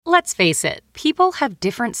Let's face it, people have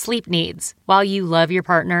different sleep needs. While you love your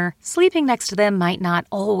partner, sleeping next to them might not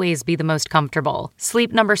always be the most comfortable.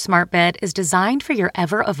 Sleep Number Smart Bed is designed for your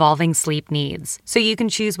ever-evolving sleep needs, so you can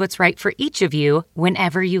choose what's right for each of you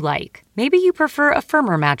whenever you like. Maybe you prefer a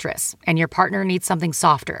firmer mattress and your partner needs something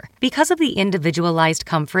softer. Because of the individualized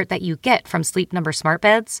comfort that you get from Sleep Number Smart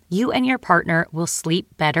Beds, you and your partner will sleep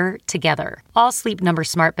better together. All Sleep Number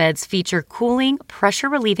Smart Beds feature cooling,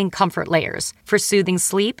 pressure-relieving comfort layers for soothing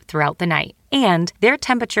sleep throughout the night. And their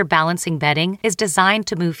temperature balancing bedding is designed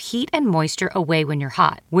to move heat and moisture away when you're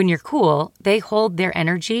hot. When you're cool, they hold their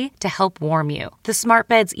energy to help warm you. The smart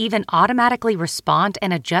beds even automatically respond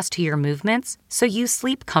and adjust to your movements, so you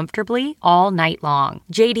sleep comfortably all night long.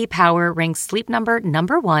 J.D. Power ranks Sleep Number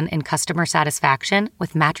 #1 in customer satisfaction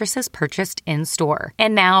with mattresses purchased in-store.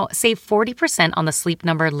 And now, save 40% on the Sleep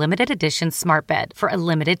Number limited edition smart bed for a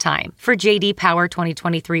limited time. For J.D. Power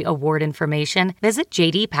 2023 award information, visit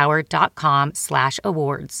jdpower.com/awards.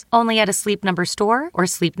 Only at a Sleep Number store or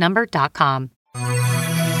sleepnumber.com.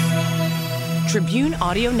 Tribune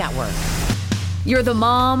Audio Network. You're the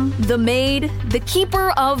mom, the maid, the keeper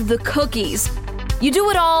of the cookies. You do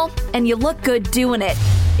it all, and you look good doing it.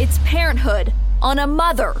 It's parenthood on a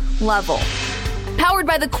mother level. Powered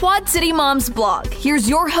by the Quad City Moms blog, here's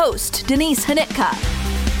your host, Denise Hanitka.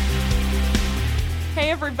 Hey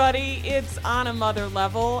everybody, it's On a Mother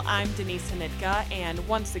Level. I'm Denise Hanitka, and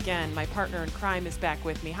once again, my partner in crime is back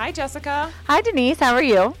with me. Hi, Jessica. Hi, Denise. How are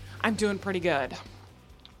you? I'm doing pretty good.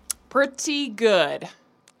 Pretty good.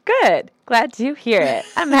 Good. Glad to hear it.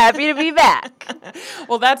 I'm happy to be back.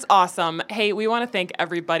 Well, that's awesome. Hey, we want to thank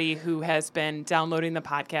everybody who has been downloading the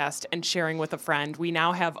podcast and sharing with a friend. We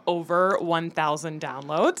now have over 1,000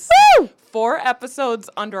 downloads. Woo! 4 episodes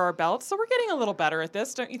under our belt, so we're getting a little better at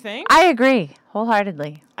this, don't you think? I agree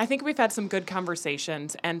wholeheartedly. I think we've had some good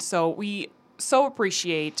conversations, and so we so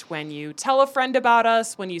appreciate when you tell a friend about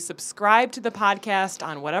us, when you subscribe to the podcast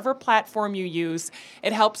on whatever platform you use.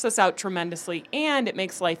 It helps us out tremendously, and it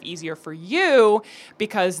makes life easier for you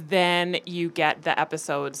because then you get the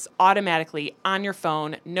episodes automatically on your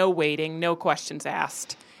phone, no waiting, no questions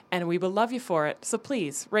asked. And we will love you for it. So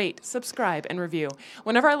please rate, subscribe, and review.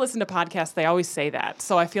 Whenever I listen to podcasts, they always say that.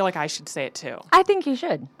 So I feel like I should say it too. I think you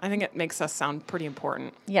should. I think it makes us sound pretty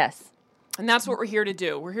important. Yes. And that's what we're here to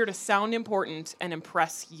do. We're here to sound important and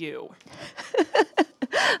impress you.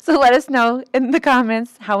 So let us know in the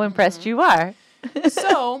comments how impressed you are.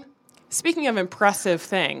 So, speaking of impressive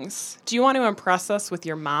things, do you want to impress us with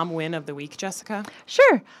your mom win of the week, Jessica?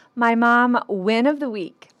 Sure. My mom win of the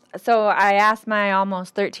week. So I asked my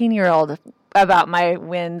almost 13-year-old about my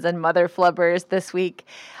wins and mother flubbers this week,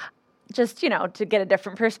 just, to get a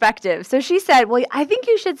different perspective. So she said, well, I think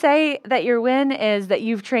you should say that your win is that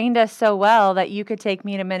you've trained us so well that you could take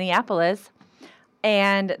me to Minneapolis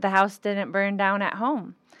and the house didn't burn down at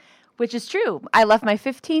home, which is true. I left my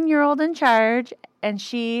 15-year-old in charge, and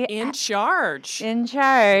she... In charge? In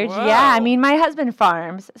charge, Whoa. Yeah. I mean, my husband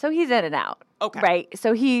farms, so he's in and out. Okay. Right?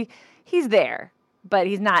 So he's there, but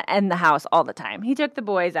he's not in the house all the time. He took the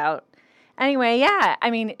boys out. Anyway, yeah, I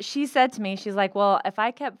mean, she said to me, she's like, well, if I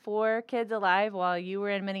kept 4 kids alive while you were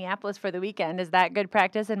in Minneapolis for the weekend, is that good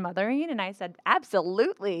practice in mothering? And I said,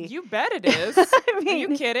 absolutely. You bet it is. Are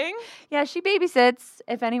you kidding? Yeah, she babysits.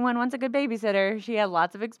 If anyone wants a good babysitter, she has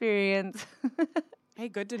lots of experience. Hey,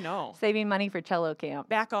 good to know. Saving money for cello camp.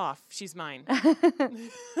 Back off. She's mine.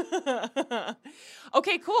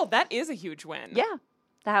 Okay, cool. That is a huge win. Yeah,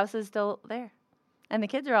 the house is still there. And the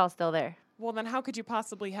kids are all still there. Well, then how could you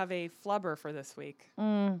possibly have a flubber for this week?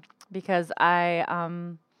 Because I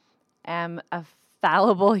am a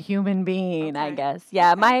fallible human being, I guess.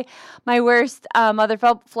 Yeah, my worst mother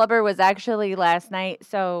flubber was actually last night.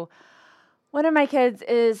 So one of my kids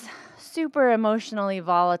is super emotionally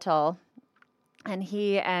volatile, and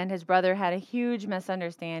he and his brother had a huge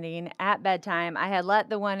misunderstanding at bedtime. I had let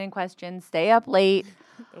the one in question stay up late,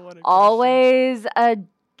 always a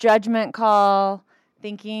judgment call,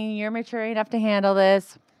 thinking you're mature enough to handle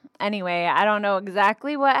this. Anyway, I don't know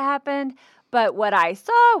exactly what happened, but what I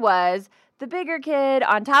saw was the bigger kid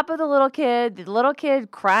on top of the little kid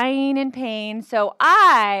crying in pain. So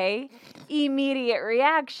immediate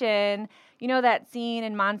reaction, that scene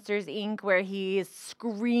in Monsters, Inc. where he's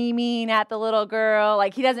screaming at the little girl.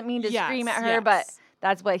 Like, he doesn't mean to scream at her, but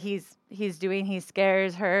that's what he's doing. He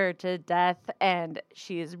scares her to death, and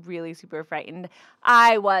she is really super frightened.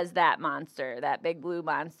 I was that monster, that big blue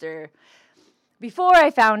monster, before I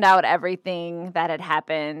found out everything that had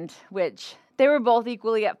happened, which they were both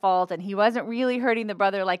equally at fault, and he wasn't really hurting the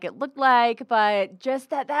brother like it looked like, but just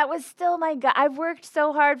that was still my gut. I've worked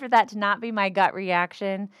so hard for that to not be my gut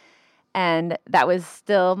reaction, And that was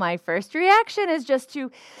still my first reaction, is just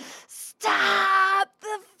to stop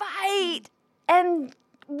the fight. And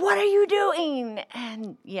what are you doing?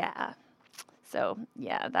 And yeah. So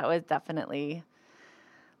yeah, that was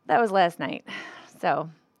last night. So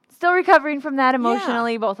still recovering from that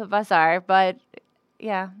emotionally. Both of us are, but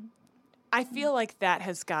yeah. I feel like that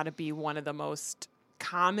has got to be one of the most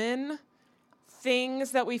common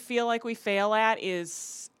things that we feel like we fail at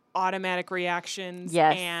is automatic reactions.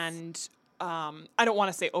 Yes. And I don't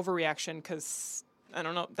want to say overreaction because I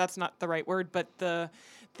don't know, that's not the right word, but the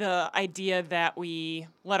idea that we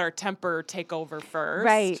let our temper take over first.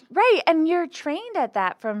 Right. And you're trained at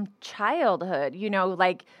that from childhood. You know,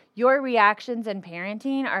 like your reactions in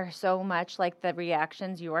parenting are so much like the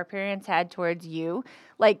reactions your parents had towards you.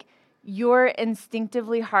 Like you're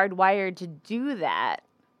instinctively hardwired to do that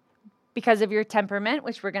because of your temperament,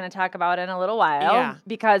 which we're going to talk about in a little while,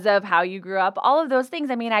 because of how you grew up, all of those things.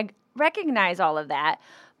 I mean, I recognize all of that.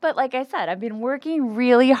 But like I said, I've been working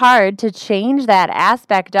really hard to change that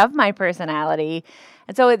aspect of my personality.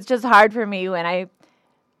 And so it's just hard for me when I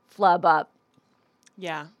flub up.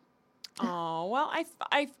 Yeah. Oh, well,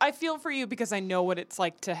 I feel for you because I know what it's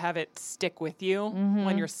like to have it stick with you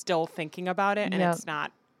when you're still thinking about it, and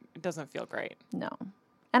it doesn't feel great. No.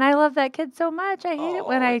 And I love that kid so much. I hate it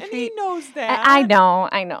when I treat... he knows that. I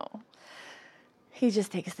know. He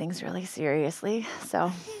just takes things really seriously,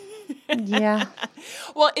 so... Yeah.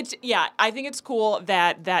 Well, I think it's cool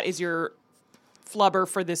that is your flubber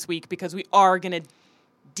for this week because we are going to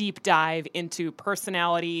deep dive into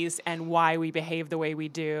personalities and why we behave the way we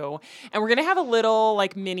do. And we're going to have a little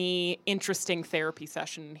like mini interesting therapy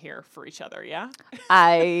session here for each other, yeah?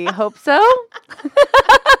 I hope so.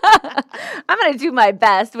 I'm going to do my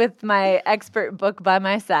best with my expert book by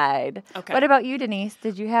my side. Okay. What about you, Denise?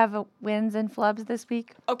 Did you have wins and flubs this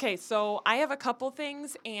week? Okay, so I have a couple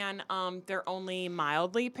things, and they're only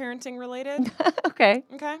mildly parenting related. Okay.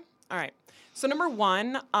 All right. So number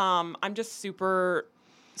one, I'm just super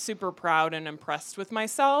proud and impressed with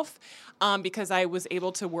myself because I was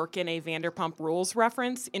able to work in a Vanderpump Rules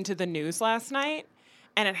reference into the news last night.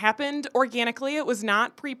 And it happened organically. It was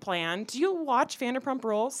not pre-planned. Do you watch Vanderpump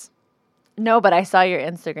Rules? No, but I saw your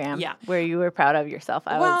Instagram where you were proud of yourself.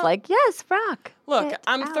 I was like, yes, rock. Look,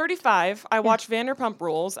 I'm 35. I watch Vanderpump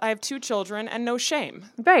Rules. I have 2 children and no shame.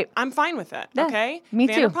 Right. I'm fine with it, Yeah, okay? me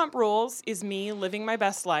too. Vanderpump Rules is me living my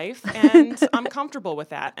best life, and I'm comfortable with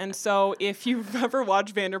that. And so if you've ever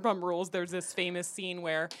watched Vanderpump Rules, there's this famous scene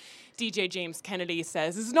where DJ James Kennedy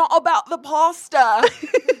says, "It's not about the pasta."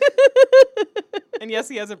 And yes,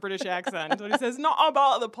 he has a British accent, but he says, "Not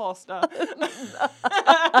about the pasta."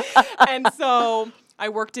 And so I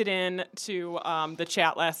worked it in to the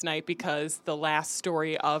chat last night because the last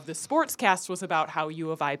story of the Sportscast was about how U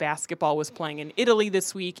of I basketball was playing in Italy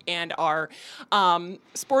this week, and our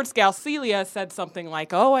sports gal Celia said something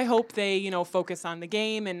like, "Oh, I hope they, focus on the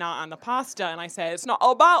game and not on the pasta." And I said, "It's not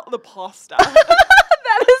about the pasta."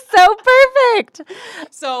 That is so perfect.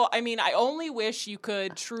 So, I mean, I only wish you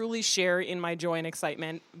could truly share in my joy and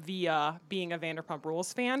excitement via being a Vanderpump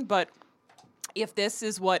Rules fan, but if this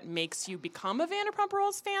is what makes you become a Vanderpump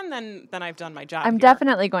Rules fan, then I've done my job. I'm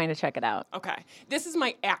definitely going to check it out. Okay. This is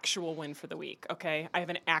my actual win for the week, okay? I have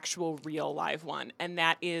an actual real live one, and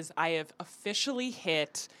that is I have officially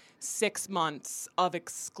hit 6 months of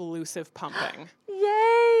exclusive pumping. Yay!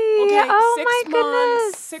 Okay, oh 6 my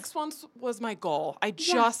months. goodness. 6 months was my goal. I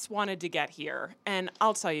just wanted to get here. And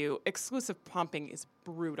I'll tell you, exclusive pumping is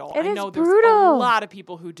brutal. It I is know there's brutal. a lot of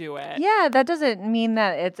people who do it. Yeah, that doesn't mean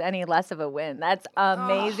that it's any less of a win. That's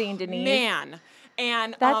amazing, Denise. Man.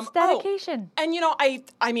 And that's dedication. And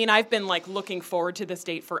I mean, I've been like looking forward to this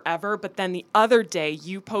date forever, but then the other day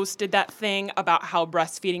you posted that thing about how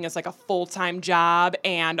breastfeeding is like a full-time job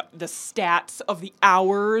and the stats of the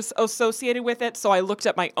hours associated with it. So I looked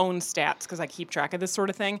up my own stats because I keep track of this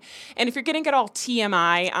sort of thing. And if you're going to get all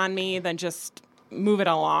TMI on me, then just move it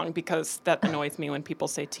along because that annoys me when people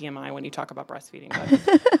say TMI when you talk about breastfeeding.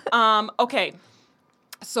 But, okay.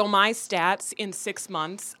 So my stats in 6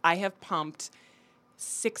 months, I have pumped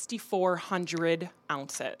 6,400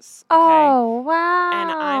 ounces. Okay? Oh, wow. And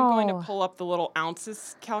I'm going to pull up the little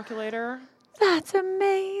ounces calculator. That's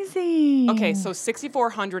amazing. Okay, so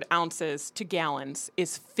 6,400 ounces to gallons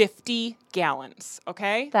is 50 gallons,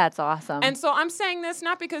 okay? That's awesome. And so I'm saying this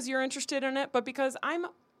not because you're interested in it, but because I'm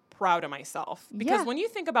proud of myself. Because when you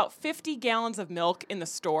think about 50 gallons of milk in the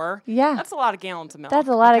store, that's a lot of gallons of milk. That's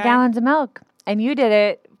a lot of gallons of milk. And you did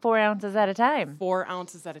it 4 ounces at a time. 4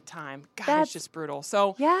 ounces at a time. God, it's just brutal.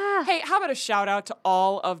 So, yeah. Hey, how about a shout out to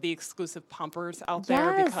all of the exclusive pumpers out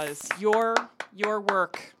there because your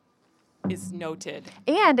work is noted.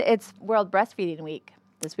 And it's World Breastfeeding Week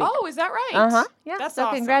this week. Oh, is that right? Uh-huh. Yeah. That's so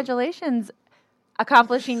awesome. Congratulations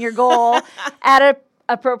accomplishing your goal at a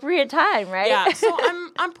appropriate time, right? Yeah, so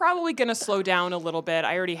I'm probably going to slow down a little bit.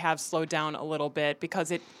 I already have slowed down a little bit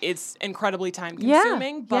because it's incredibly time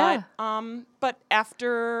consuming. But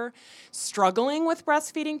after struggling with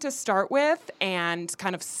breastfeeding to start with and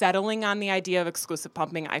kind of settling on the idea of exclusive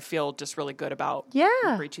pumping, I feel just really good about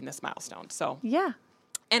reaching this milestone. So yeah,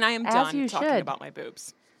 and I am As done you talking should. about my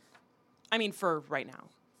boobs. I mean, for right now.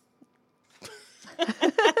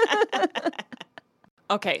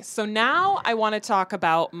 Okay, so now I want to talk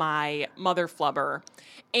about my mother flubber.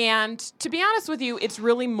 And to be honest with you, it's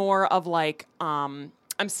really more of like I'm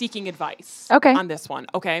seeking advice on this one,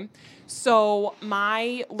 okay? So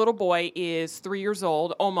my little boy is 3 years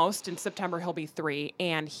old, almost. In September, he'll be 3.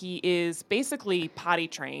 And he is basically potty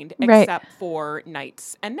trained, except for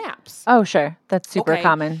nights and naps. Oh, sure. That's super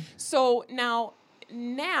common. So now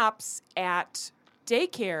naps at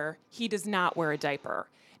daycare, he does not wear a diaper.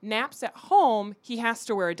 Naps at home, he has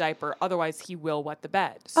to wear a diaper, otherwise he will wet the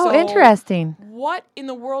bed. Oh, interesting. What in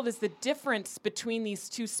the world is the difference between these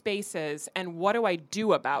two spaces, and what do I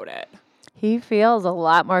do about it? He feels a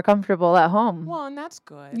lot more comfortable at home. Well, and that's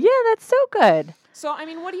good. Yeah, that's so good. So, I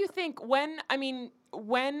mean, what do you think? When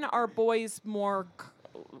are boys more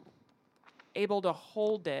able to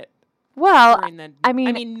hold it? Well, during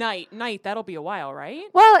the, night, that'll be a while, right?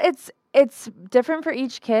 Well, it's different for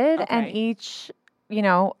each kid and each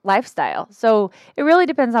lifestyle. So it really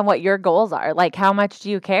depends on what your goals are. Like, how much do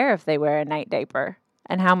you care if they wear a night diaper?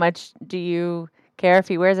 And how much do you care if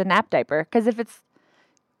he wears a nap diaper? Because if it's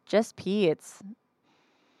just pee,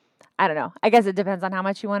 I don't know. I guess it depends on how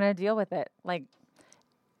much you want to deal with it. Like,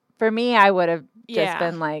 for me, I would have just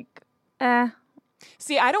been like,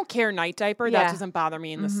 See, I don't care night diaper. Yeah. That doesn't bother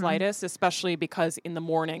me in the slightest, especially because in the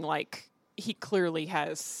morning, like, he clearly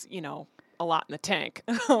has, a lot in the tank.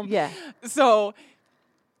 So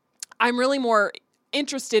I'm really more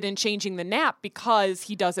interested in changing the nap because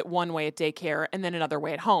he does it one way at daycare and then another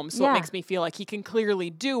way at home. So it makes me feel like he can clearly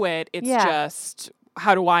do it. It's just,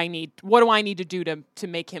 what do I need to do to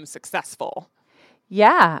make him successful?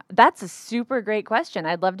 Yeah, that's a super great question.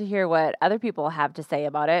 I'd love to hear what other people have to say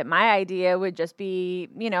about it. My idea would just be,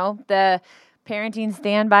 the parenting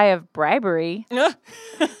standby of bribery,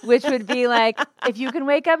 which would be like, if you can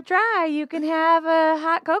wake up dry, you can have a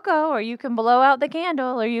hot cocoa, or you can blow out the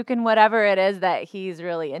candle, or you can whatever it is that he's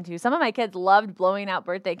really into. Some of my kids loved blowing out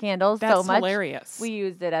birthday candles so much. That's hilarious. We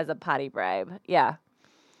used it as a potty bribe. Yeah.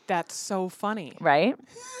 That's so funny. Right?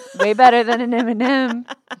 Way better than an M&M.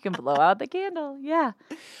 You can blow out the candle. Yeah.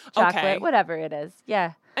 Chocolate, whatever it is.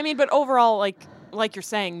 Yeah. I mean, but overall, like you're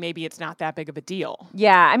saying, maybe it's not that big of a deal.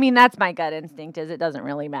 Yeah. I mean, that's my gut instinct is it doesn't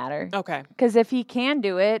really matter. Okay. Because if he can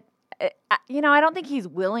do it, I don't think he's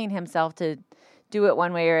willing himself to do it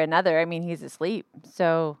one way or another. I mean, he's asleep.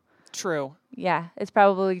 So. True. Yeah. It's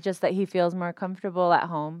probably just that he feels more comfortable at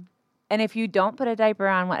home. And if you don't put a diaper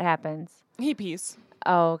on, what happens? He pees.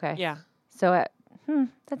 Oh, okay. Yeah. So,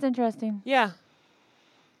 that's interesting. Yeah.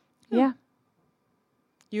 Yeah.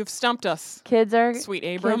 You've stumped us. Kids are Sweet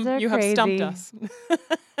Abram. Kids are you crazy. have stumped us.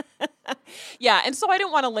 Yeah, and so I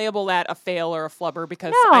didn't want to label that a fail or a flubber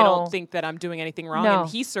because I don't think that I'm doing anything wrong, and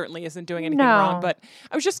he certainly isn't doing anything wrong. But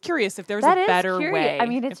I was just curious if there's a better way. I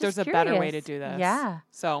mean, if there's a better way to do this. Yeah.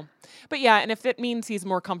 So, but yeah, and if it means he's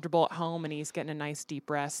more comfortable at home and he's getting a nice deep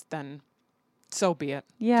rest, then so be it.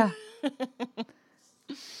 Yeah.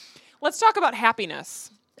 Let's talk about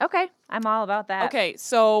happiness. Okay, I'm all about that. Okay,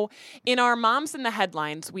 so in our Moms in the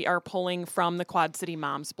Headlines, we are pulling from the Quad City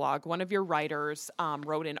Moms blog. One of your writers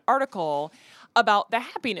wrote an article about the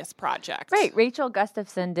Happiness Project. Right, Rachel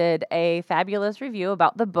Gustafson did a fabulous review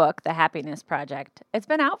about the book, The Happiness Project. It's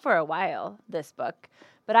been out for a while, this book,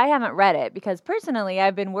 but I haven't read it because personally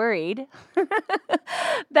I've been worried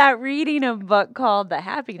that reading a book called The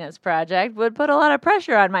Happiness Project would put a lot of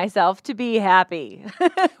pressure on myself to be happy.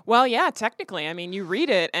 Well, yeah, technically. I mean, you read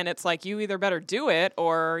it and it's like you either better do it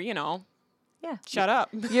or, shut up.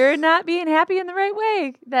 You're not being happy in the right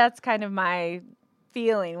way. That's kind of my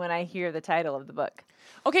feeling when I hear the title of the book.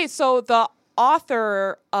 Okay, so the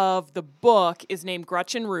author of the book is named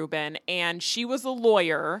Gretchen Rubin, and she was a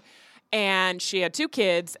lawyer. And she had 2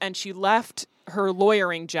 kids, and she left her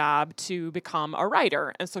lawyering job to become a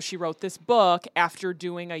writer. And so she wrote this book after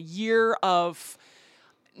doing a year of,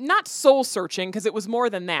 not soul searching, because it was more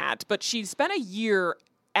than that, but she spent a year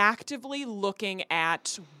actively looking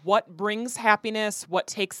at what brings happiness, what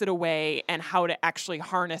takes it away, and how to actually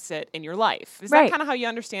harness it in your life. Is that kind of how you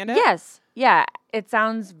understand it? Yes. Yeah. It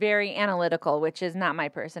sounds very analytical, which is not my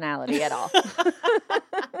personality at all.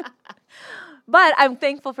 But I'm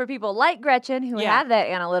thankful for people like Gretchen who Yeah. have that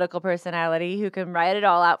analytical personality who can write it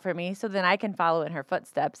all out for me so then I can follow in her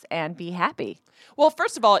footsteps and be happy. Well,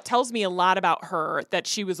 first of all, it tells me a lot about her that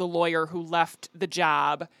she was a lawyer who left the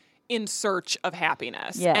job in search of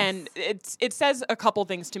happiness. Yes. And it says a couple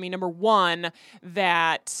things to me. Number one,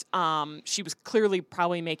 that she was clearly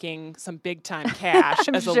probably making some big time cash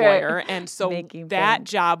as a sure. lawyer. And so Making that bank.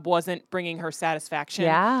 job wasn't bringing her satisfaction.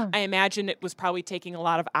 Yeah. I imagine it was probably taking a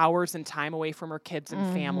lot of hours and time away from her kids and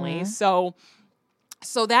family. Mm-hmm.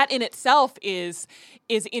 So that in itself is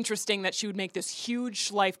interesting that she would make this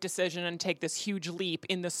huge life decision and take this huge leap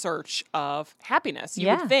in the search of happiness. You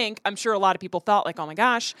Yeah. would think, I'm sure a lot of people thought like, oh my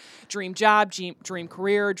gosh, dream job, dream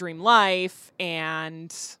career, dream life,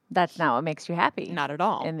 and That's not what makes you happy. not at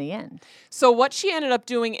all. In the end. So what she ended up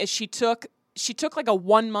doing is she took like a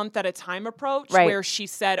 1 month at a time approach Right. where she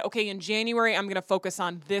said, okay, in January, I'm going to focus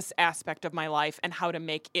on this aspect of my life and how to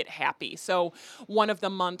make it happy. So one of the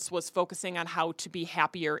months was focusing on how to be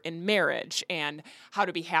happier in marriage and how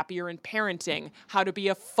to be happier in parenting, how to be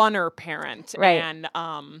a funner parent, Right. and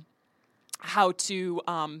how to,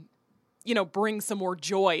 bring some more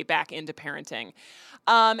joy back into parenting.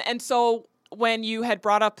 And so when you had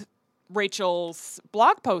brought up Rachel's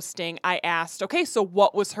blog posting, I asked, okay, so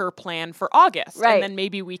what was her plan for August? Right. And then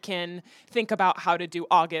maybe we can think about how to do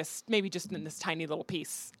August, maybe just in this tiny little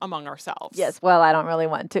piece among ourselves. Yes, well, I don't really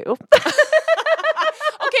want to.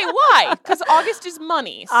 Okay, why? Because August is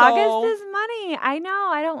money. So August is money. I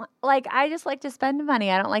know. I just like to spend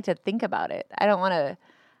money. I don't like to think about it. I don't want to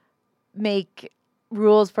make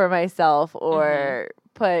rules for myself or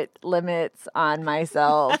put limits on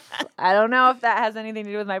myself. I don't know if that has anything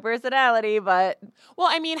to do with my personality, but Well,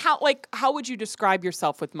 I mean, how would you describe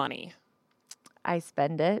yourself with money? I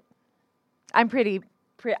spend it. I'm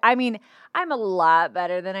I'm a lot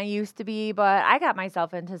better than I used to be, but I got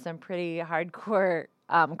myself into some pretty hardcore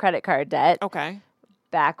credit card debt Okay.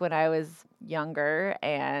 back when I was younger,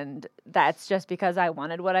 and that's just because I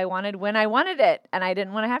wanted what I wanted when I wanted it, and I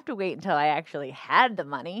didn't want to have to wait until I actually had the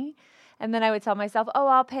money. And then I would tell myself, oh,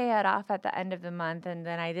 I'll pay it off at the end of the month, and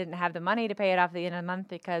then I didn't have the money to pay it off at the end of the month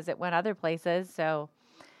because it went other places. So,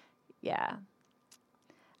 yeah,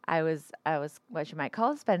 I was what you might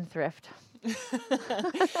call a spendthrift.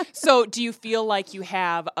 So do you feel like you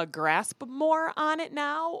have a grasp more on it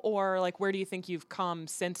now, or like where do you think you've come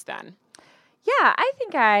since then? Yeah, I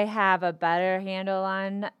think I have a better handle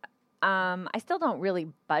on. I still don't really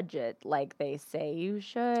budget like they say you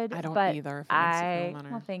should. I don't but either, if it makes you feel better.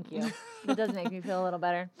 Well, thank you. It does make me feel a little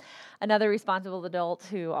better. Another responsible adult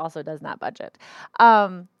who also does not budget.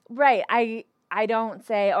 Right. I don't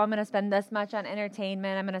say, oh, I'm going to spend this much on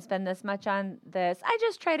entertainment. I'm going to spend this much on this. I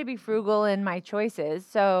just try to be frugal in my choices.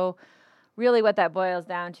 So really what that boils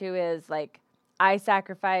down to is like I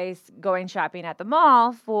sacrifice going shopping at the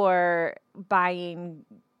mall for buying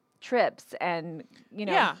trips and,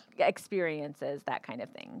 Yeah. experiences, that kind of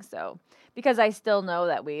thing. So because I still know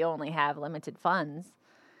that we only have limited funds,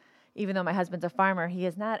 even though my husband's a farmer, he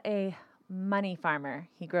is not a money farmer.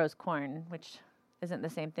 He grows corn, which isn't the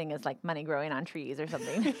same thing as like money growing on trees or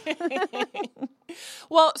something.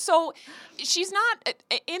 Well, so she's not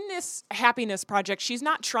in this happiness project. She's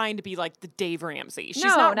not trying to be like the Dave Ramsey. She's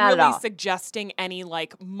No, not not at really all. suggesting any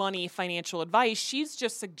like money financial advice. She's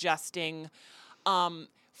just suggesting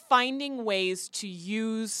finding ways to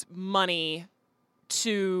use money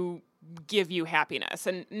to give you happiness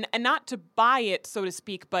and not to buy it, so to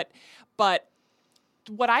speak, but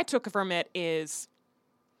what I took from it is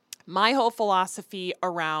my whole philosophy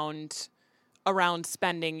around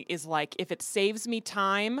spending is like, if it saves me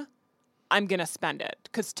time, I'm going to spend it.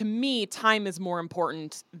 Because to me, time is more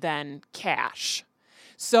important than cash.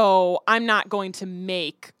 So I'm not going to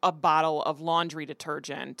make a bottle of laundry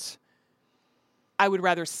detergent. I would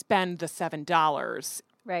rather spend the $7,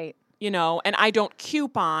 Right. and I don't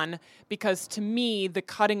coupon because to me, the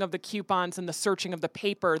cutting of the coupons and the searching of the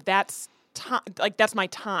paper, that's that's my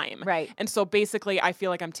time. Right. And so basically I feel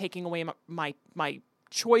like I'm taking away my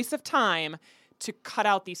choice of time to cut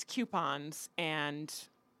out these coupons, and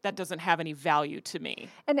that doesn't have any value to me.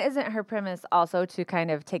 And isn't her premise also to kind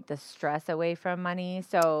of take the stress away from money?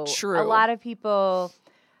 So True. a lot of people,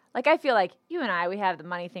 like I feel like you and I, we have the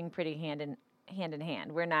money thing pretty hand in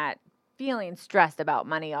hand. We're not feeling stressed about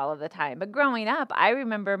money all of the time. But growing up, I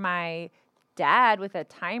remember my dad with a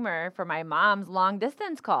timer for my mom's long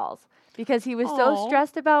distance calls because he was so Aw.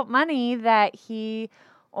 stressed about money that he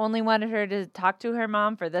only wanted her to talk to her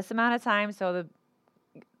mom for this amount of time. So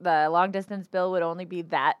the long distance bill would only be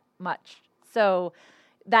that much. So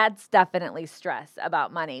that's definitely stress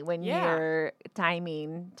about money when Yeah. you're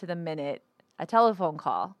timing to the minute a telephone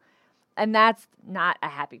call. And that's not a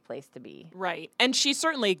happy place to be. Right. And she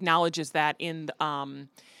certainly acknowledges that in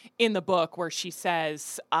the book, where she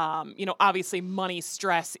says, obviously money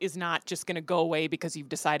stress is not just going to go away because you've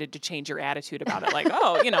decided to change your attitude about it. Like,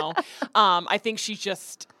 I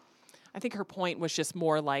think her point was just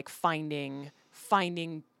more like finding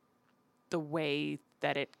the way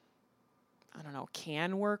that it, I don't know,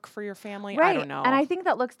 can work for your family. Right. I don't know. And I think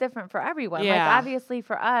that looks different for everyone. Yeah. Like, obviously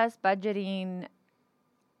for us, budgeting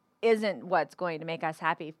isn't what's going to make us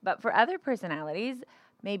happy. But for other personalities,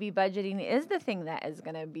 maybe budgeting is the thing that is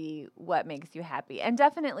going to be what makes you happy. And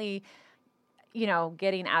definitely,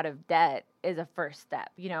 getting out of debt is a first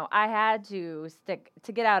step. I had to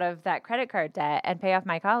get out of that credit card debt and pay off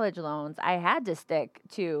my college loans. I had to stick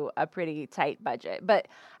to a pretty tight budget. But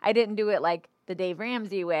I didn't do it like the Dave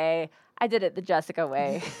Ramsey way. I did it the Jessica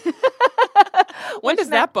way. When does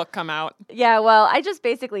that book come out? Yeah, well, I just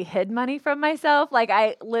basically hid money from myself. Like,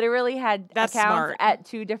 I literally had That's accounts smart. at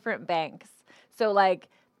 2 different banks. So, like,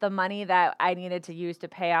 the money that I needed to use to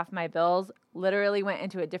pay off my bills literally went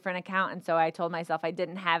into a different account. And so I told myself I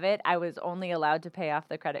didn't have it. I was only allowed to pay off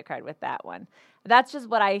the credit card with that one. That's just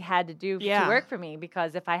what I had to do to work for me,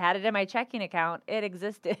 because if I had it in my checking account, it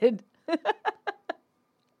existed.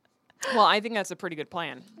 Well, I think that's a pretty good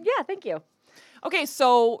plan. Yeah, thank you. Okay,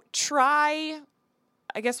 so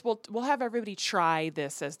I guess we'll have everybody try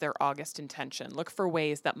this as their August intention. Look for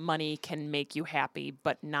ways that money can make you happy,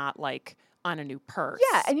 but not like on a new purse.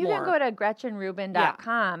 Yeah, and you can go to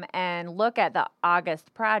GretchenRubin.com and look at the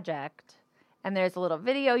August project. And there's a little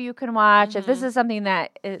video you can watch. If this is something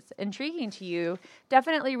that is intriguing to you,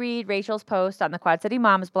 definitely read Rachel's post on the Quad City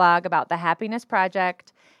Moms blog about the Happiness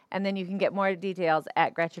Project. And then you can get more details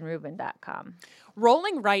at GretchenRubin.com.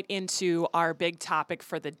 Rolling right into our big topic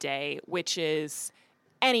for the day, which is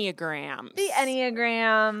Enneagrams. The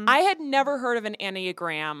Enneagram. I had never heard of an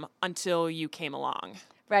Enneagram until you came along.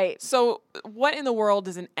 Right. So what in the world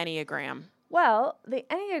is an Enneagram? Well, the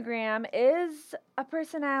Enneagram is a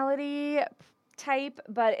personality type,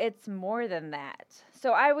 but it's more than that.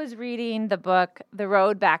 So I was reading the book, The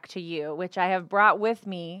Road Back to You, which I have brought with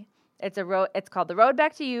me. It's called The Road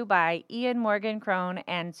Back to You by Ian Morgan Crone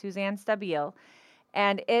and Suzanne Stabile.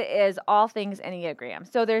 And it is all things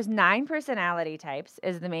Enneagram. So there's 9 personality types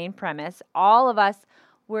is the main premise. All of us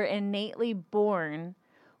were innately born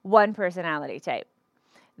one personality type.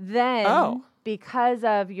 Then, because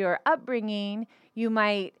of your upbringing, you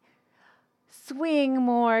might swing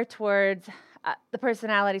more towards the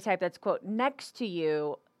personality type that's, quote, next to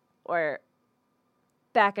you, or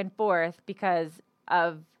back and forth because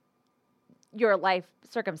of your life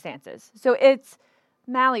circumstances. So it's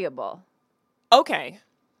malleable. Okay.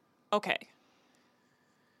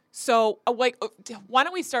 So, why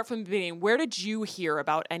don't we start from the beginning? Where did you hear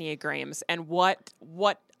about Enneagrams, and what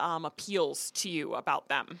appeals to you about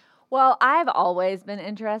them? Well, I've always been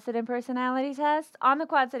interested in personality tests. On the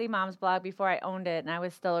Quad City Moms blog, before I owned it and I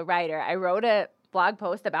was still a writer, I wrote a blog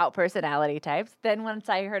post about personality types. Then once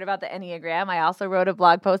I heard about the Enneagram, I also wrote a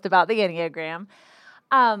blog post about the Enneagram.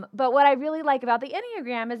 But what I really like about the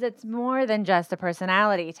Enneagram is it's more than just a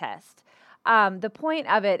personality test. The point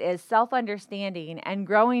of it is self-understanding and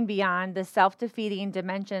growing beyond the self-defeating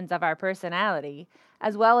dimensions of our personality,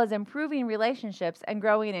 as well as improving relationships and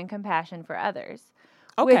growing in compassion for others.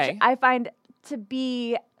 Okay. Which I find to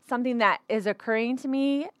be something that is occurring to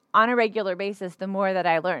me on a regular basis the more that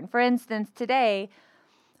I learn. For instance, today,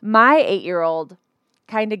 my 8-year-old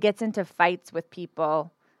kind of gets into fights with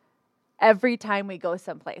people every time we go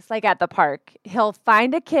someplace, like at the park. He'll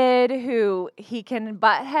find a kid who he can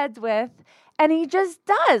butt heads with, and he just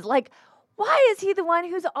does. Like, why is he the one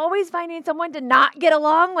who's always finding someone to not get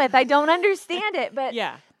along with? I don't understand it. But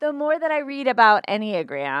the more that I read about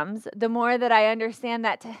Enneagrams, the more that I understand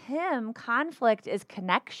that to him, conflict is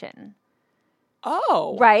connection.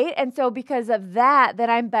 Oh. Right? And so because of that, then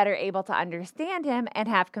I'm better able to understand him and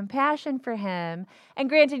have compassion for him. And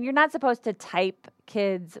granted, you're not supposed to type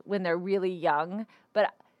kids when they're really young,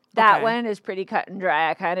 but that one is pretty cut and dry.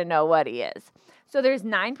 I kind of know what he is. So there's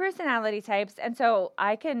 9 personality types. And so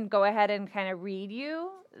I can go ahead and kind of read you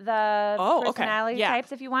the personality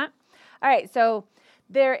types if you want. All right. So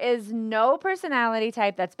there is no personality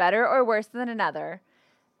type that's better or worse than another.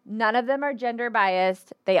 None of them are gender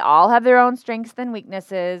biased. They all have their own strengths and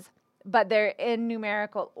weaknesses, but they're in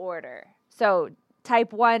numerical order. So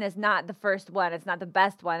type 1 is not the first one. It's not the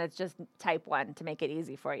best one. It's just type 1 to make it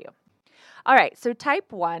easy for you. All right. So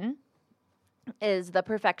type 1 is the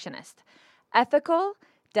perfectionist. Ethical,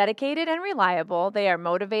 dedicated, and reliable. They are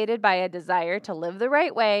motivated by a desire to live the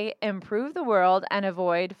right way, improve the world, and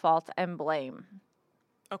avoid fault and blame.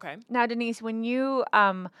 Okay. Now, Denise, when you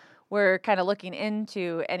were kind of looking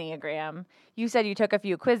into Enneagram, you said you took a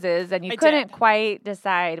few quizzes and you I couldn't did. quite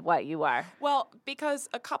decide what you are. Well, because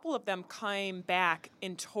a couple of them came back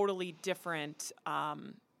in totally different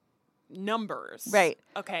numbers. Right.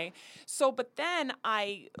 Okay. So, but then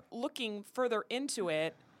looking further into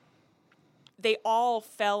it, they all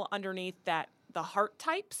fell underneath the heart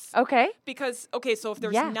types. Okay. Because, so if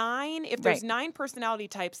there's Yeah. there's 9 personality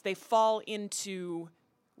types, they fall into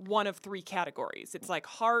one of 3 categories. It's like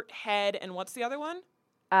heart, head, and what's the other one?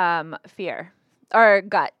 Fear or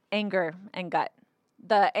gut, anger and gut.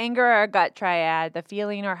 The anger or gut triad, the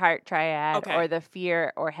feeling or heart triad, Okay. or the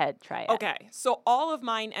fear or head triad. Okay. So all of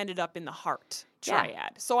mine ended up in the heart Yeah.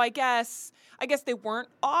 triad. So I guess they weren't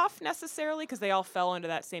off necessarily because they all fell into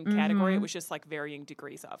that same category. It was just like varying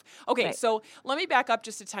degrees of. Okay, Right. so let me back up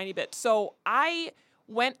just a tiny bit. So I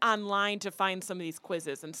went online to find some of these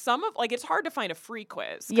quizzes, and some of it's hard to find a free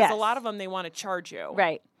quiz because Yes. a lot of them they want to charge you.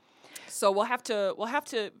 Right. So we'll have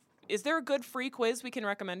to. Is there a good free quiz we can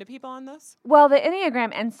recommend to people on this? Well, the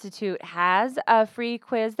Enneagram Institute has a free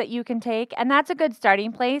quiz that you can take, and that's a good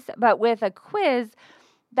starting place. But with a quiz,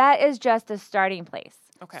 that is just a starting place.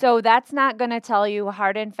 Okay. So that's not going to tell you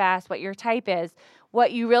hard and fast what your type is.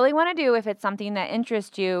 What you really want to do, if it's something that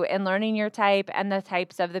interests you in learning your type and the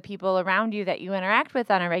types of the people around you that you interact with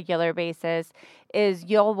on a regular basis, is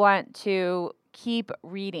you'll want to keep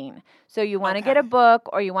reading. So you want to get a book,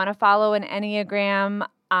 or you want to follow an Enneagram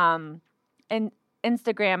an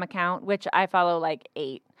Instagram account, which I follow like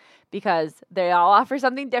 8 because they all offer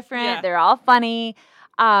something different. Yeah. They're all funny.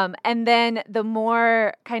 And then the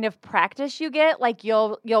more kind of practice you get, like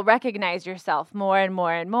you'll recognize yourself more and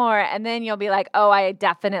more and more. And then you'll be like, oh, I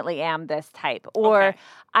definitely am this type. Or Okay.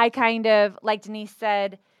 I kind of, like Denise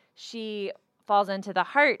said, she falls into the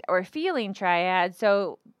heart or feeling triad.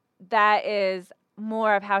 So that is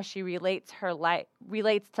more of how she relates to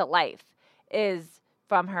life is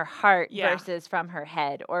from her heart Yeah. versus from her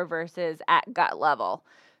head or versus at gut level.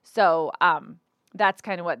 So that's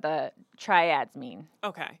kind of what the triads mean.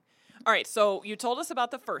 Okay. All right. So you told us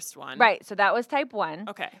about the first one. Right. So that was type 1.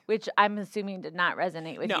 Okay. Which I'm assuming did not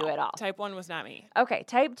resonate with you at all. Type 1 was not me. Okay.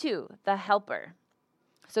 Type 2, the helper.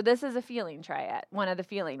 So this is a feeling triad, one of the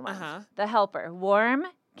feeling ones. Uh-huh. The helper, warm,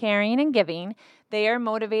 caring, and giving. They are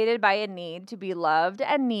motivated by a need to be loved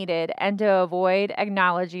and needed and to avoid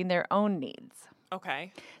acknowledging their own needs.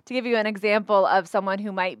 Okay. To give you an example of someone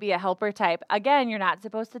who might be a helper type, again, you're not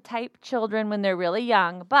supposed to type children when they're really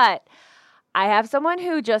young, but I have someone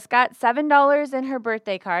who just got $7 in her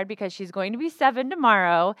birthday card because she's going to be 7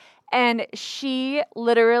 tomorrow, and she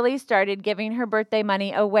literally started giving her birthday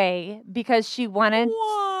money away because she wanted...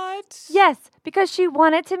 What? Yes, because she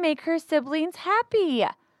wanted to make her siblings happy.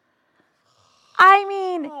 I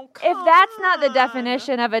mean, Oh, if that's not the come on.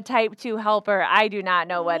 definition of a type 2 helper, I do not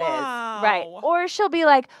know what is. Right. Wow. Or she'll be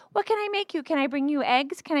like, what can I make you? Can I bring you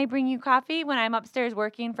eggs? Can I bring you coffee when I'm upstairs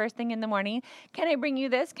working first thing in the morning? Can I bring you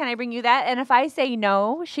this? Can I bring you that? And if I say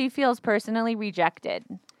no, she feels personally rejected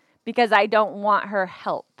because I don't want her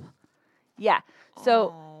help. Yeah.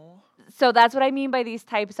 So that's what I mean by these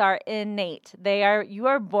types are innate. You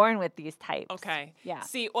are born with these types. Okay. Yeah.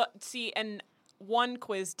 See, and one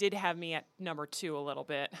quiz did have me at number 2 a little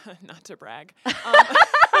bit, not to brag.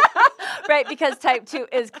 Right, because type 2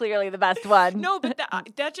 is clearly the best one. No, but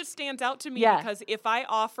that just stands out to me Yeah. because if I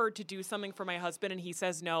offer to do something for my husband and he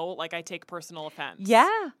says no, like I take personal offense.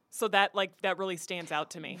 Yeah. So that really stands out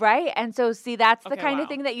to me. Right. And so, see, that's the Okay, kind wow. of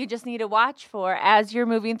thing that you just need to watch for as you're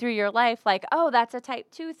moving through your life. Like, oh, that's a type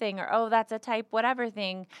 2 thing, or oh, that's a type whatever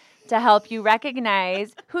thing, to help you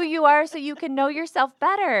recognize who you are so you can know yourself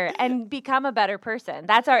better and become a better person.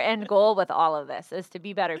 That's our end goal with all of this, is to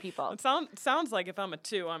be better people. It sounds like if I'm a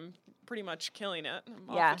 2, I'm pretty much killing it.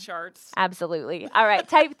 I'm Yeah. off the charts. Absolutely. All right.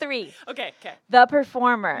 Type 3. Okay. The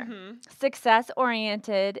performer,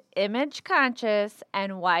 success-oriented, image-conscious,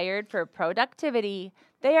 and wired for productivity.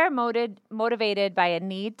 They are motivated by a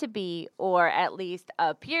need to be, or at least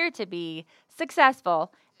appear to be,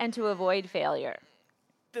 successful and to avoid failure.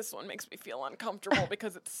 This one makes me feel uncomfortable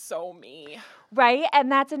because it's so me. Right? And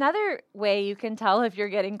that's another way you can tell if you're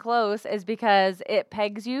getting close, is because it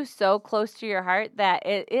pegs you so close to your heart that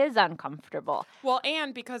it is uncomfortable. Well,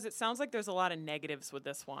 and because it sounds like there's a lot of negatives with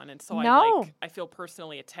this one, and so No. I feel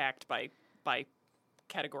personally attacked by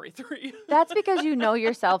category 3. That's because you know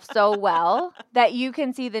yourself so well that you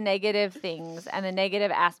can see the negative things and the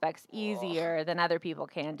negative aspects easier than other people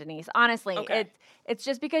can, Denise. Honestly, Okay. it's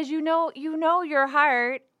just because you know your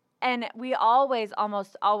heart, and we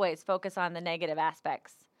almost always focus on the negative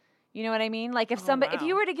aspects. You know what I mean? Like if wow.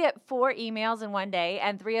 you were to get 4 emails in one day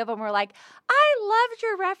and 3 of them were like, I loved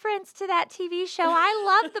your reference to that TV show.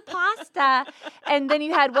 I love the pasta. And then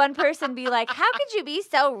you had one person be like, how could you be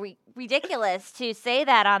so ridiculous to say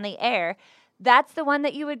that on the air? That's the one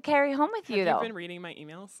that you would carry home with you, though. Have you been reading my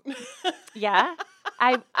emails? Yeah.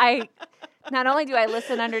 I not only do I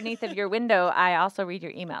listen underneath of your window, I also read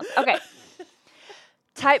your emails. Okay.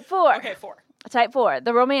 Type 4. Okay, 4. Type 4,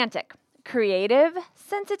 the romantic. Creative,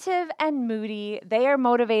 sensitive, and moody, they are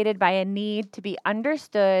motivated by a need to be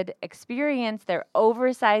understood, experience their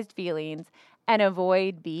oversized feelings, and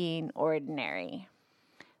avoid being ordinary.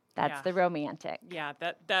 That's Yeah. the romantic. Yeah,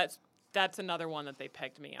 that's another one that they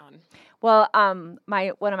pegged me on. Well,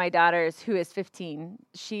 one of my daughters, who is 15,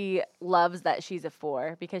 she loves that she's a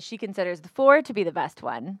 4 because she considers the 4 to be the best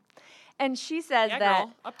one. And she says Yeah, that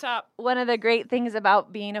girl, up top. one of the great things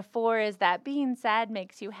about being a 4 is that being sad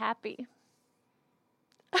makes you happy.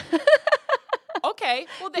 Okay,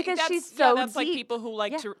 well, Because that's, she's so that's like deep. people who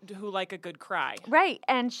like Yeah. who like a good cry. Right.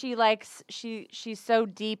 And she's so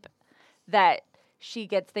deep that she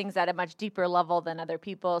gets things at a much deeper level than other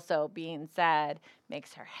people. So being sad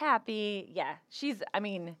makes her happy. Yeah. she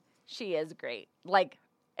is great. Like,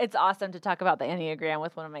 it's awesome to talk about the Enneagram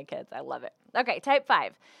with one of my kids. I love it. Okay. Type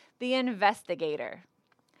 5, the investigator.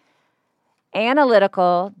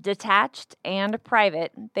 Analytical, detached, and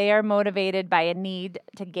private, they are motivated by a need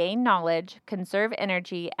to gain knowledge, conserve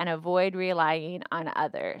energy, and avoid relying on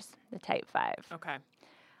others. The type 5. Okay.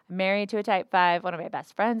 I'm married to a type 5. One of my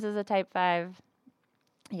best friends is a type 5.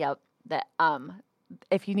 Yep.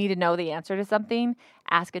 If you need to know the answer to something,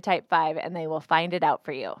 ask a type 5 and they will find it out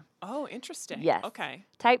for you. Oh, interesting. Yes. Okay.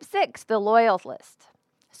 Type 6, the loyalist.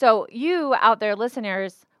 So you out there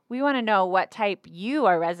listeners, we want to know what type you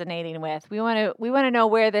are resonating with. We want to know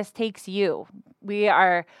where this takes you. We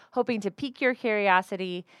are hoping to pique your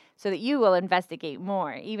curiosity so that you will investigate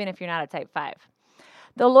more, even if you're not a type 5.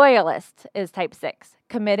 The loyalist is type 6.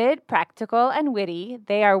 Committed, practical, and witty,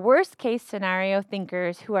 they are worst-case scenario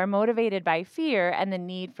thinkers who are motivated by fear and the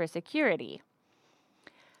need for security.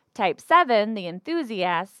 Type 7, the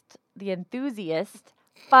enthusiast,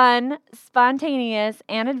 fun, spontaneous,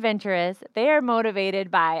 and adventurous, they are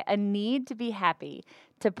motivated by a need to be happy,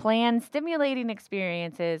 to plan stimulating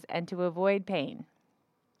experiences, and to avoid pain.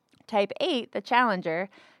 Type 8, the challenger,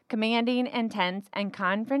 commanding, intense, and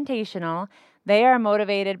confrontational, they are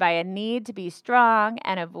motivated by a need to be strong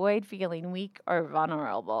and avoid feeling weak or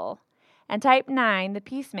vulnerable. And type 9, the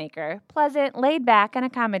peacemaker, pleasant, laid back, and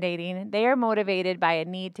accommodating, they are motivated by a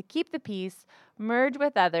need to keep the peace, merge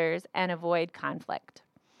with others, and avoid conflict.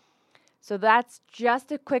 So that's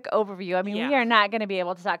just a quick overview. I mean, we are not going to be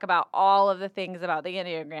able to talk about all of the things about the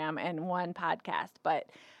Enneagram in one podcast, but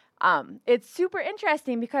it's super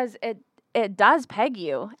interesting because it does peg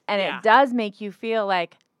you, and it does make you feel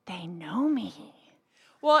like they know me.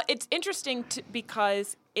 Well, it's interesting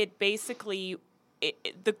because it basically,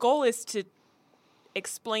 the goal is to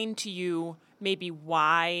explain to you maybe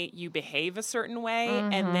why you behave a certain way,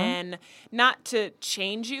 and then not to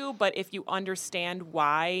change you, but if you understand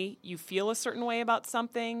why you feel a certain way about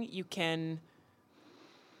something, you can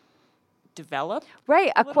develop.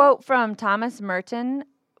 Right. A quote from Thomas Merton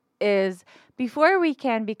is, before we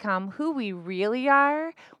can become who we really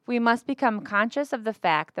are, we must become conscious of the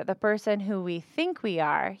fact that the person who we think we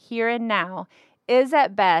are, here and now, is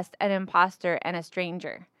at best an imposter and a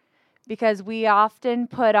stranger. Because we often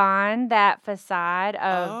put on that facade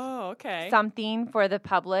of something for the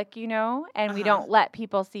public, and we don't let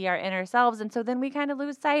people see our inner selves. And so then we kind of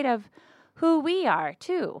lose sight of who we are,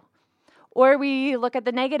 too. Or we look at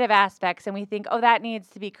the negative aspects and we think, oh, that needs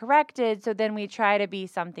to be corrected. So then we try to be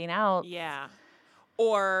something else. Yeah.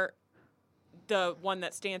 Or the one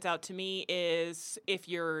that stands out to me is if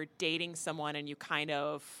you're dating someone and you kind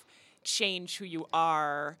of change who you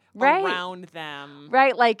are around them.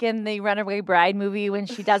 Right, like in the Runaway Bride movie when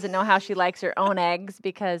she doesn't know how she likes her own eggs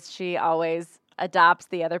because she always adopts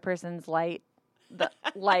the other person's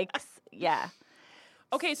likes. Yeah.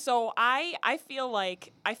 Okay, so I feel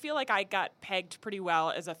like I got pegged pretty well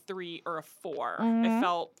as a 3 or a 4. I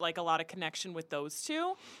felt like a lot of connection with those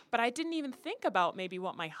two, but I didn't even think about maybe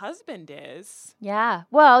what my husband is. Yeah.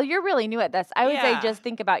 Well, you're really new at this. I would say just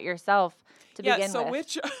think about yourself to begin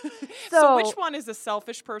with. So which one is a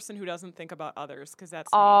selfish person who doesn't think about others? Because that's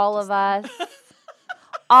all of us.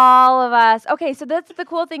 All of us. Okay, so that's the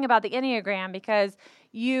cool thing about the Enneagram, because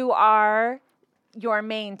you are your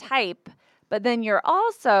main type. But then you're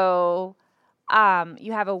also,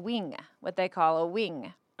 you have a wing, what they call a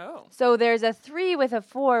wing. Oh. So there's a 3 with a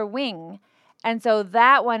 4 wing, And so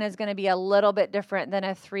that one is going to be a little bit different than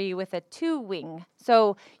a 3 with a 2 wing.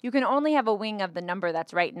 So you can only have a wing of the number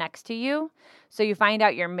that's right next to you. So you find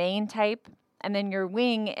out your main type, and then your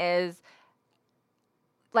wing is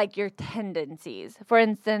like your tendencies. For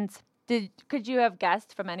instance, could you have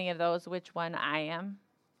guessed from any of those which one I am?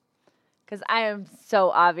 Because I am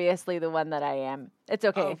so obviously the one that I am. It's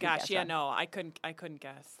okay. Oh if you gosh, guess yeah, one. no, I couldn't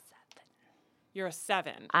guess. You're a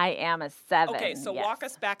 7. I am a 7. Okay, so yes. walk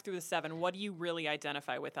us back through the 7. What do you really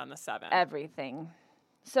identify with on the 7? Everything.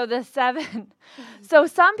 So the 7, so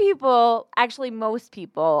some people, actually most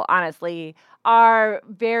people, honestly, are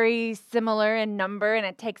very similar in number, and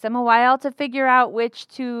it takes them a while to figure out which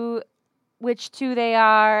two they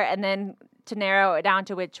are, and then to narrow it down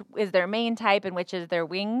to which is their main type and which is their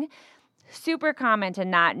wing. Super common to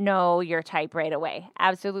not know your type right away.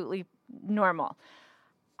 Absolutely normal.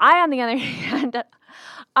 I, on the other hand,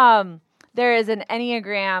 there is an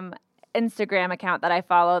Enneagram Instagram account that I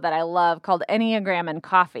follow that I love called Enneagram and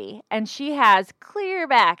Coffee. And she has clear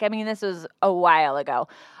back, I mean, this was a while ago,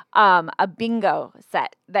 a bingo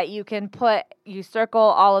set that you can you circle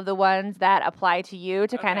all of the ones that apply to you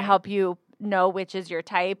to kind of help you know which is your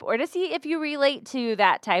type, or to see if you relate to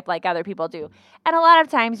that type like other people do. And a lot of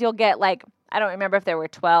times you'll get like, I don't remember if there were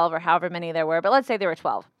 12 or however many there were, but let's say there were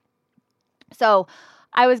 12. So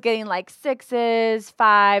I was getting like 6s,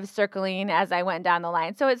 5s, circling as I went down the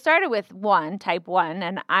line. So it started with 1, type 1,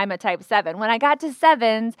 and I'm a type 7. When I got to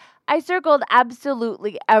 7s, I circled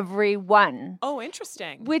absolutely every one. Oh,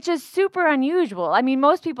 interesting. Which is super unusual. I mean,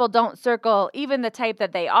 most people don't circle even the type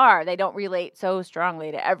that they are. They don't relate so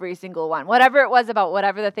strongly to every single one. Whatever it was about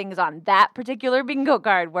whatever the things on that particular bingo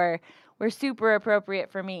card were super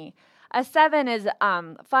appropriate for me. A 7 is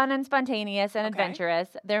fun and spontaneous and adventurous.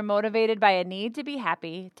 They're motivated by a need to be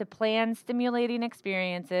happy, to plan stimulating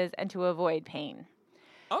experiences, and to avoid pain.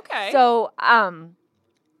 Okay. So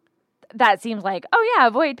that seems like, oh yeah,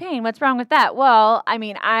 avoid pain. What's wrong with that? Well, I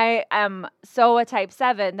mean, I am so a type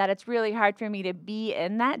 7 that it's really hard for me to be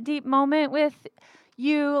in that deep moment with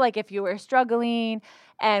you. Like if you were struggling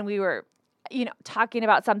and we were, talking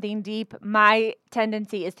about something deep, my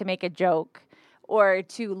tendency is to make a joke or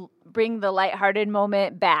to bring the lighthearted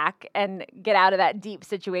moment back and get out of that deep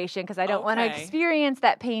situation because I don't want to experience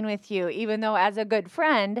that pain with you, even though as a good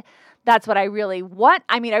friend, that's what I really want.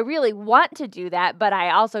 I mean, I really want to do that, but I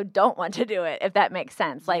also don't want to do it, if that makes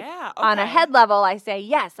sense. Like on a head level, I say,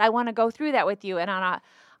 yes, I want to go through that with you. And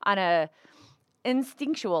on a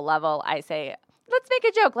instinctual level, I say, let's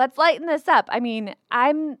make a joke. Let's lighten this up. I mean,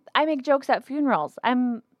 I make jokes at funerals. I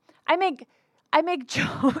make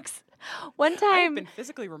jokes. One time, I've been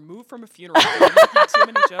physically removed from a funeral. Making too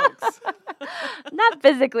many jokes. Not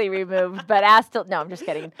physically removed, but asked to. No, I'm just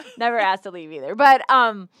kidding. Never asked to leave either. But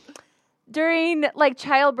during like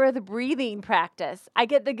childbirth breathing practice, I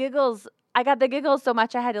got the giggles so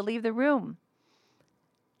much I had to leave the room.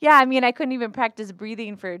 Yeah, I mean, I couldn't even practice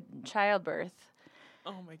breathing for childbirth.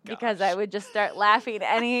 Oh my gosh. Because I would just start laughing.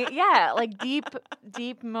 Like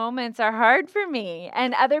deep moments are hard for me.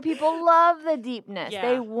 And other people love the deepness. Yeah.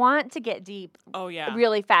 They want to get deep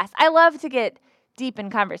really fast. I love to get deep in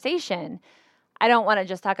conversation. I don't want to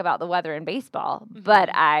just talk about the weather and baseball, but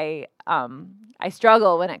I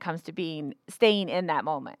struggle when it comes to staying in that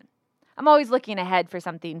moment. I'm always looking ahead for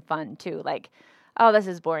something fun too. Like, oh, this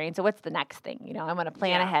is boring. So what's the next thing? I'm going to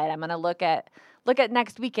plan ahead. I'm going to look at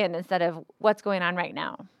next weekend instead of what's going on right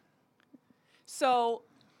now. So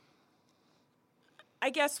I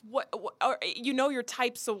guess what your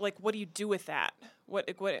type. So like, what do you do with that? What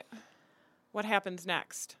happens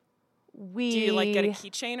next? Do you like get a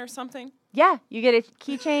keychain or something? Yeah, you get a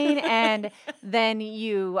keychain and then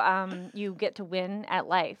you get to win at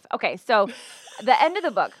life. Okay, so the end of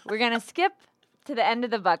the book. We're going to skip to the end of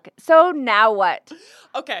the book. So now what?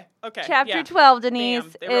 Okay. Chapter 12, Denise,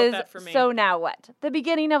 Bam, they wrote that for me. So now what? The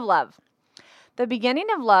beginning of love. The beginning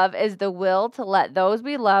of love is the will to let those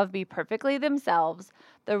we love be perfectly themselves,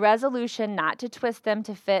 the resolution not to twist them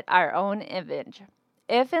to fit our own image.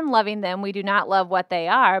 If in loving them we do not love what they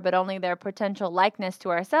are, but only their potential likeness to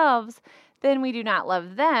ourselves, then we do not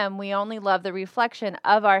love them. We only love the reflection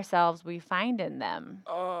of ourselves we find in them.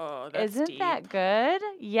 Oh, that's Isn't deep. that good?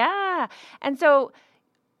 Yeah. And so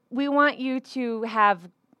we want you to have,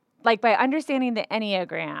 like by understanding the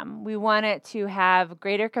Enneagram, we want it to have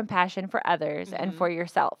greater compassion for others and for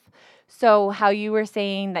yourself. So how you were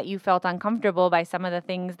saying that you felt uncomfortable by some of the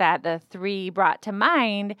things that the 3 brought to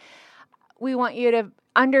mind, we want you to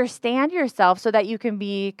understand yourself so that you can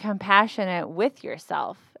be compassionate with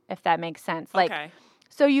yourself, if that makes sense. Like,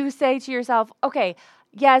 so you say to yourself, okay,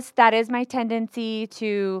 yes, that is my tendency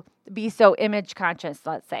to be so image conscious,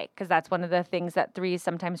 let's say, because that's one of the things that threes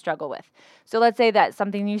sometimes struggle with. So let's say that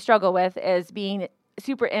something you struggle with is being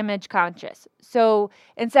super image conscious. So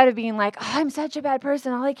instead of being like, oh, I'm such a bad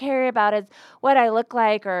person, all I care about is what I look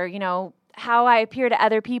like or, how I appear to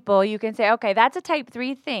other people, you can say, okay, that's a type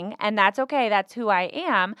 3 thing, and that's okay. That's who I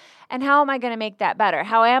am. And how am I going to make that better?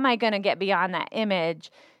 How am I going to get beyond that image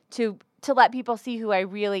to let people see who I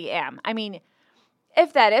really am? I mean,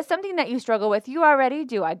 if that is something that you struggle with, you already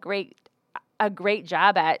do a great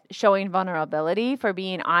job at showing vulnerability, for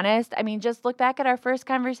being honest. I mean, just look back at our first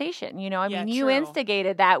conversation. You true.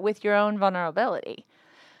 instigated that with your own vulnerability.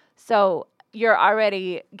 So you're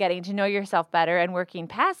already getting to know yourself better and working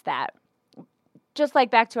past that. Just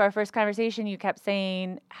like back to our first conversation, you kept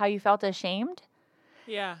saying how you felt ashamed.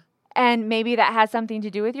 Yeah. And maybe that has something to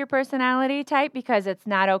do with your personality type, because it's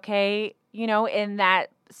not okay, in that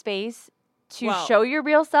space to show your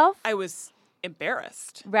real self. I was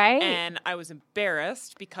embarrassed. Right. And I was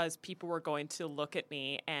embarrassed because people were going to look at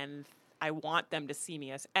me and I want them to see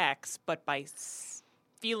me as X, but by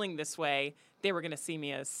feeling this way, they were going to see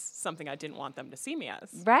me as something I didn't want them to see me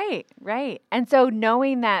as. Right, right. And so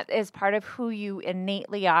knowing that is part of who you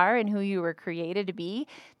innately are and who you were created to be,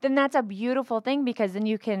 then that's a beautiful thing, because then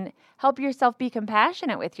you can help yourself be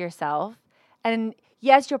compassionate with yourself. And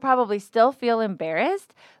yes, you'll probably still feel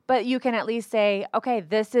embarrassed, but you can at least say, okay,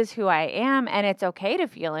 this is who I am, and it's okay to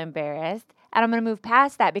feel embarrassed. And I'm going to move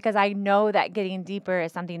past that because I know that getting deeper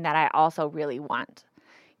is something that I also really want,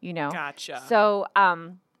 Gotcha. So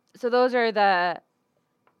those are the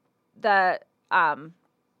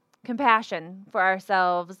compassion for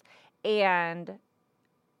ourselves and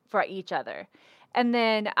for each other. And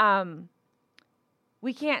then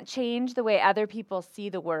we can't change the way other people see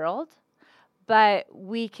the world, but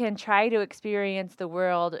we can try to experience the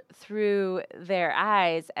world through their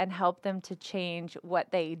eyes and help them to change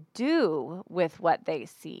what they do with what they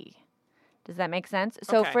see. Does that make sense?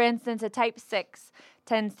 So, Okay. for instance, a type 6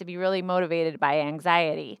 tends to be really motivated by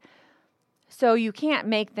anxiety. So you can't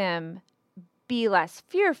make them be less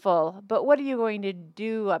fearful, but what are you going to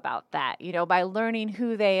do about that? By learning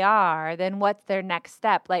who they are, then what's their next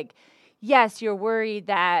step? Like, yes, you're worried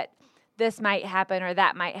that this might happen or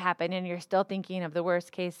that might happen, and you're still thinking of the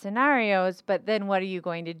worst case scenarios, but then what are you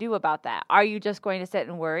going to do about that? Are you just going to sit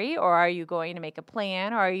and worry, or are you going to make a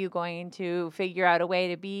plan, or are you going to figure out a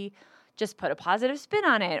way to just put a positive spin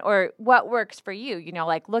on it, or what works for you?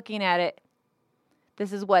 Like looking at it,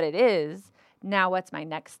 this is what it is. Now what's my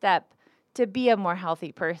next step to be a more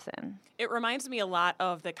healthy person? It reminds me a lot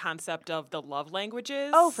of the concept of the love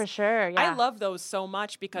languages. Oh, for sure. Yeah. I love those so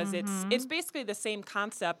much because it's basically the same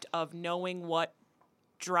concept of knowing what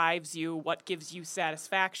drives you, what gives you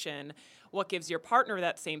satisfaction, what gives your partner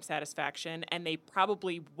that same satisfaction, and they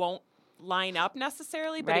probably won't line up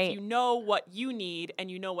necessarily, but Right. if you know what you need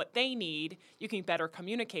and you know what they need, you can better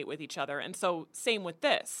communicate with each other. And so same with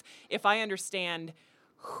this. If I understand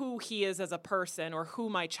who he is as a person or who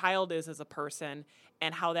my child is as a person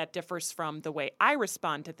and how that differs from the way I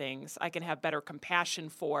respond to things, I can have better compassion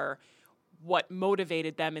for what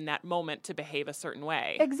motivated them in that moment to behave a certain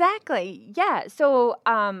way. Exactly. Yeah. So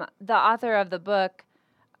the author of the book,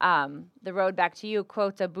 The Road Back to You,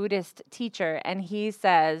 quotes a Buddhist teacher, and he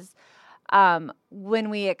says, when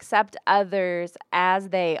we accept others as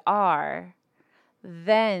they are,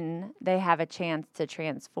 then they have a chance to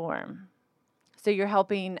transform. So you're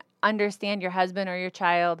helping understand your husband or your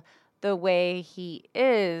child the way he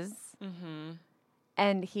is,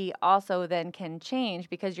 and he also then can change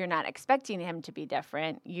because you're not expecting him to be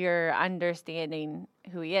different. You're understanding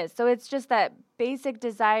who he is. So it's just that basic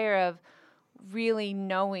desire of really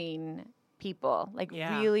knowing people, like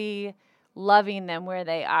really loving them where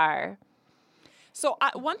they are. So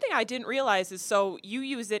one thing I didn't realize is, so you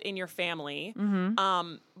use it in your family,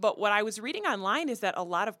 but what I was reading online is that a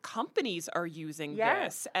lot of companies are using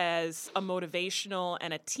this as a motivational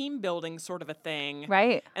and a team building sort of a thing.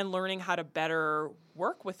 Right. And learning how to better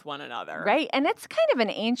work with one another. Right. And it's kind of an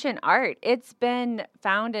ancient art. It's been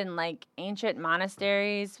found in like ancient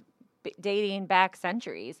monasteries dating back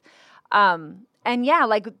centuries. And yeah,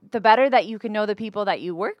 like the better that you can know the people that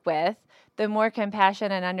you work with, the more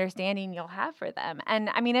compassion and understanding you'll have for them. And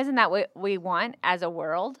I mean, isn't that what we want as a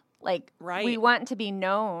world? Like, we want to be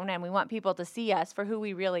known and we want people to see us for who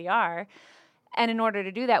we really are. And in order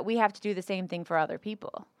to do that, we have to do the same thing for other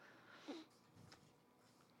people.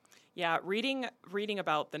 Yeah, reading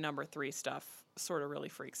about the number 3 stuff sort of really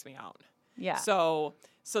freaks me out. Yeah. So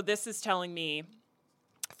this is telling me,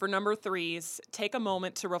 for number 3s, take a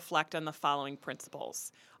moment to reflect on the following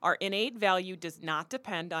principles. Our innate value does not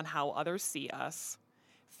depend on how others see us.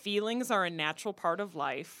 Feelings are a natural part of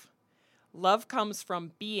life. Love comes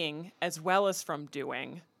from being as well as from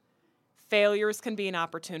doing. Failures can be an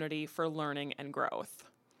opportunity for learning and growth.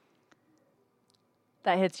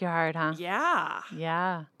 That hits you hard, huh? Yeah.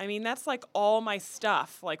 Yeah. I mean, that's like all my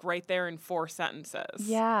stuff, like right there in 4 sentences.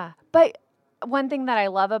 Yeah. But one thing that I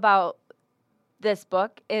love about this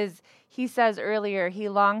book is he says earlier he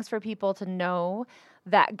longs for people to know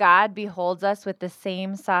that God beholds us with the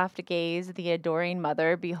same soft gaze the adoring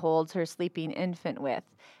mother beholds her sleeping infant with.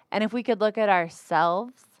 And if we could look at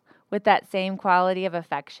ourselves with that same quality of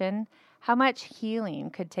affection, how much healing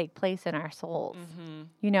could take place in our souls.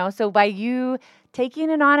 You know, so by you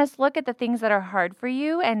taking an honest look at the things that are hard for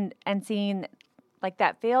you and seeing like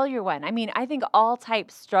that failure one. I mean, I think all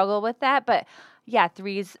types struggle with that, but yeah,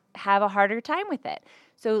 3s have a harder time with it.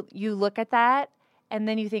 So you look at that and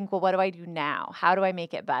then you think, well, what do I do now? How do I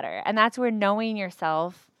make it better? And that's where knowing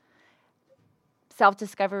yourself,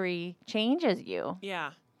 self-discovery changes you.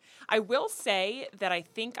 Yeah. I will say that I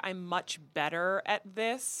think I'm much better at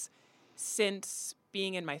this since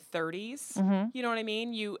being in my 30s. You know what I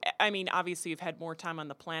mean? Obviously you've had more time on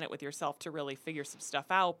the planet with yourself to really figure some stuff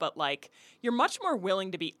out, but like you're much more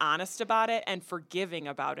willing to be honest about it and forgiving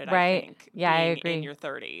about it, Right. I think. Yeah, I being agree. in your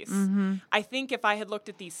 30s. I think if I had looked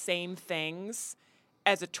at these same things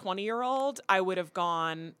as a 20-year-old, I would have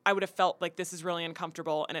felt like this is really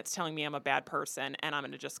uncomfortable and it's telling me I'm a bad person and I'm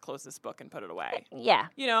going to just close this book and put it away. Yeah.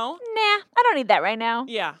 You know? Nah, I don't need that right now.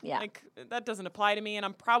 Yeah. Yeah. Like that doesn't apply to me and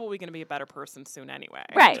I'm probably going to be a better person soon anyway.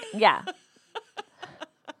 Right. Yeah.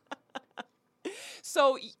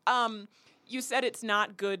 So, you said it's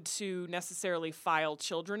not good to necessarily file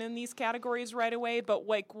children in these categories right away, but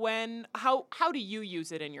like how do you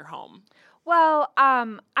use it in your home? Well,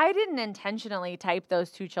 I didn't intentionally type those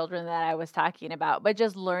 2 children that I was talking about, but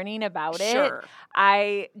just learning about Sure. it,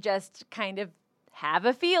 I just kind of have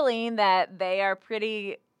a feeling that they are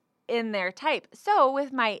pretty in their type. So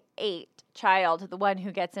with my 8 child, the one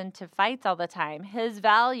who gets into fights all the time, his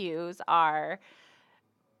values are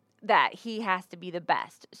that he has to be the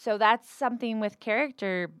best. So that's something with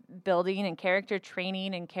character building and character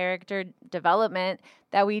training and character development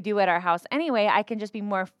that we do at our house anyway. I can just be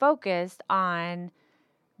more focused on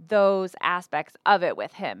those aspects of it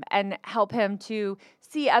with him and help him to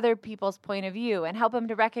see other people's point of view and help him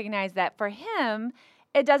to recognize that for him,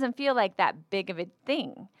 it doesn't feel like that big of a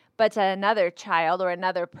thing. But to another child or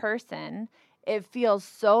another person, it feels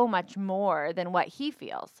so much more than what he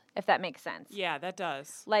feels, if that makes sense. Yeah, that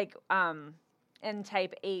does. Like in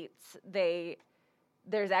type 8s,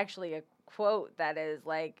 there's actually a quote that is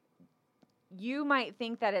like, you might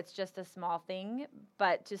think that it's just a small thing,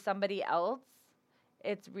 but to somebody else,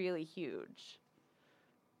 it's really huge.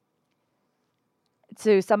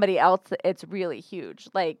 To somebody else, it's really huge.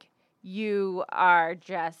 Like, you are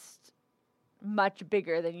just much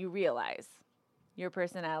bigger than you realize. Your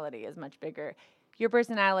personality is much bigger. Your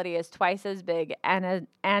personality is twice as big and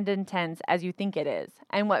intense as you think it is.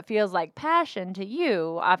 And what feels like passion to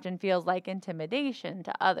you often feels like intimidation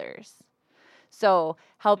to others. So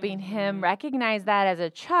helping him recognize that as a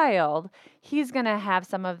child, he's going to have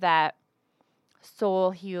some of that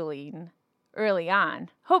soul healing early on,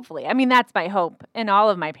 hopefully. I mean, that's my hope in all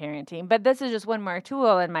of my parenting. But this is just one more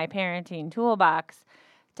tool in my parenting toolbox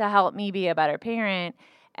to help me be a better parent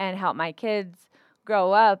and help my kids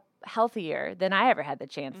grow up healthier than I ever had the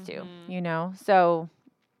chance to, you know? So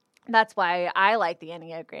that's why I like the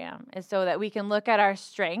Enneagram, is so that we can look at our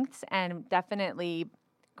strengths and definitely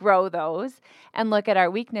grow those and look at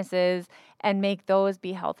our weaknesses and make those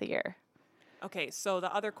be healthier. Okay, so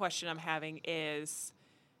the other question I'm having is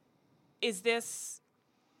this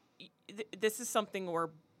is something we're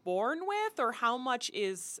born with, or how much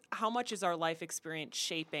is our life experience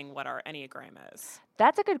shaping what our Enneagram is?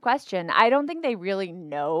 That's a good question. I don't think they really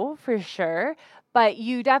know for sure, but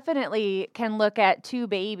you definitely can look at 2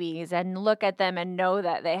 babies and look at them and know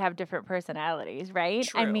that they have different personalities, right?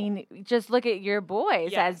 True. I mean, just look at your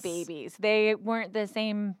boys Yes. as babies. They weren't the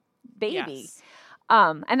same baby. Yes.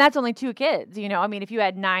 And that's only 2 kids, you know? I mean, if you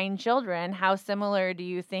had 9 children, how similar do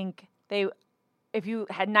you think if you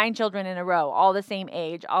had 9 children in a row, all the same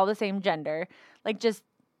age, all the same gender, like just,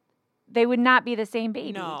 they would not be the same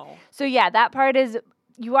baby. No. So yeah, that part is,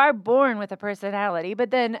 you are born with a personality,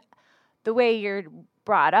 but then the way you're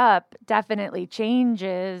brought up definitely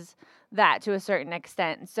changes that to a certain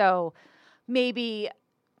extent. So maybe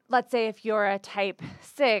let's say if you're a type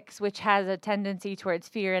 6, which has a tendency towards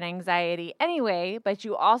fear and anxiety anyway, but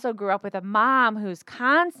you also grew up with a mom who's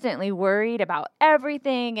constantly worried about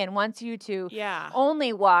everything and wants you to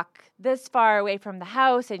only walk this far away from the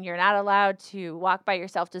house, and you're not allowed to walk by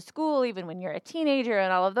yourself to school even when you're a teenager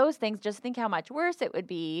and all of those things, just think how much worse it would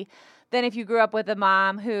be than if you grew up with a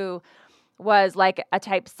mom who was like a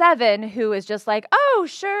type 7 who is just like, oh,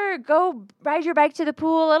 sure, go ride your bike to the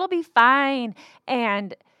pool. It'll be fine.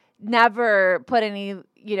 And never put any,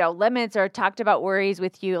 limits or talked about worries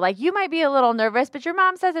with you. Like, you might be a little nervous, but your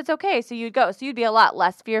mom says it's okay, so you'd go. So you'd be a lot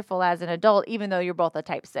less fearful as an adult, even though you're both a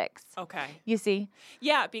type 6. Okay. You see?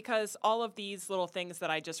 Yeah, because all of these little things that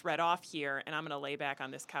I just read off here, and I'm going to lay back on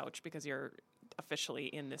this couch because you're officially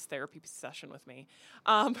in this therapy session with me.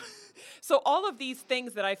 So all of these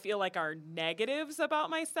things that I feel like are negatives about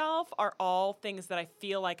myself are all things that I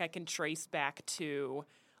feel like I can trace back to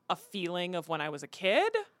a feeling of when I was a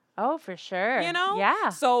kid. Oh, for sure. Yeah.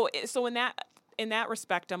 So in that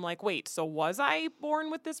respect, I'm like, wait, so was I born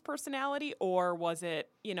with this personality, or was it,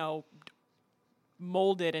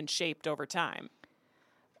 molded and shaped over time?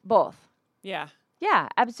 Both. Yeah. Yeah,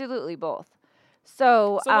 absolutely both.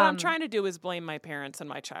 So what I'm trying to do is blame my parents and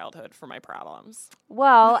my childhood for my problems.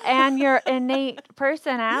 Well, and your innate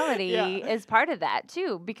personality is part of that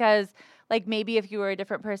too, because like maybe if you were a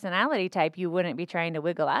different personality type, you wouldn't be trying to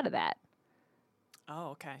wiggle out of that.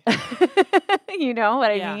 Oh, okay. You know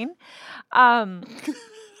what I mean?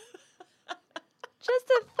 Just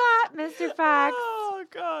a thought, Mr. Fox. Oh,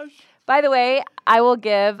 gosh. By the way, I will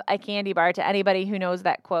give a candy bar to anybody who knows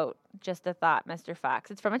that quote. Just a thought, Mr.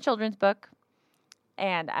 Fox. It's from a children's book,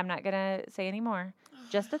 and I'm not going to say any more.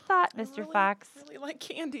 Just a thought, Mr. Fox. I really like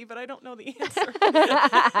candy, but I don't know the answer.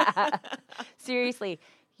 Seriously,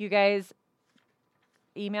 you guys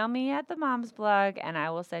email me at the Mom's Blog, and I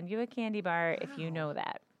will send you a candy bar if you know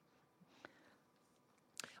that.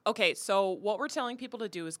 Okay, so what we're telling people to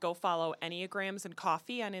do is go follow Enneagrams and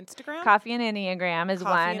Coffee on Instagram. Coffee and Enneagram is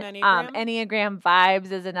Coffee one. and Enneagram? Enneagram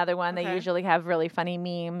Vibes is another one. Okay. They usually have really funny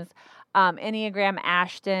memes. Enneagram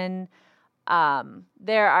Ashton.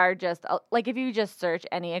 There are just, like if you just search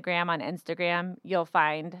Enneagram on Instagram, you'll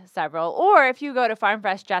find several. Or if you go to Farm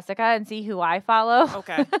Fresh Jessica and see who I follow,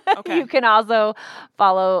 Okay. you can also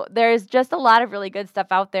follow. There's just a lot of really good stuff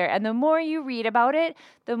out there. And the more you read about it,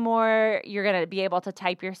 the more you're going to be able to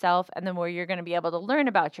type yourself and the more you're going to be able to learn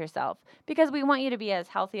about yourself, because we want you to be as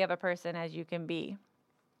healthy of a person as you can be.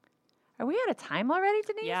 Are we out of time already,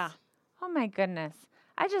 Denise? Yeah. Oh my goodness.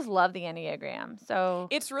 I just love the Enneagram. So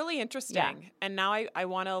It's really interesting. Yeah. And now I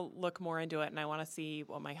want to look more into it, and I want to see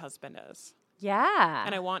what my husband is. yeah.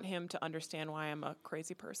 And I want him to understand why I'm a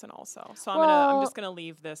crazy person also. So Well- I'm just gonna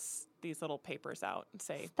leave these little papers out and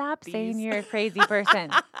say, Stop saying these. you're a crazy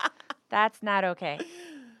person. That's not okay.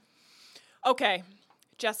 Okay,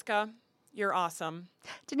 Jessica, you're awesome.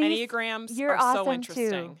 Denise, Enneagrams you're are so awesome interesting.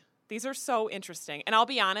 too. These are so interesting. And I'll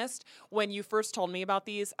be honest, when you first told me about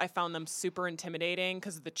these, I found them super intimidating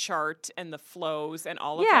because of the chart and the flows and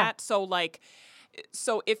all of Yeah. that.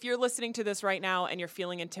 So if you're listening to this right now and you're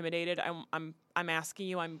feeling intimidated, I'm asking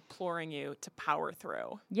you, I'm imploring you to power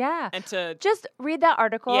through Yeah. and to Just read that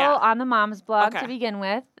article Yeah. on the Mom's Blog Okay. to begin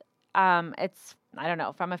with. It's, I don't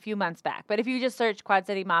know, from a few months back. But if you just search Quad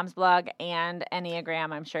City Mom's Blog and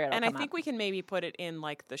Enneagram, I'm sure it'll and I come think up. we can maybe put it in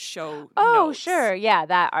like the show Oh, notes. sure. Yeah,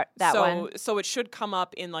 that one. So it should come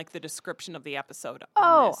up in like the description of the episode.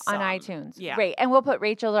 Oh, this, on iTunes. Yeah. Great. And we'll put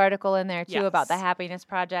Rachel's article in there, too, about the Yes. Happiness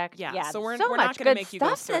Project. Yeah. So we're so not much going to good make you go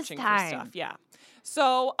stuff this searching for time. stuff. Yeah.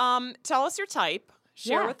 So tell us your type.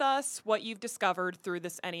 Share Yeah. with us what you've discovered through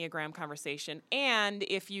this Enneagram conversation. And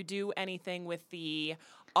if you do anything with the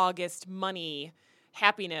August money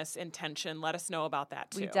happiness intention, let us know about that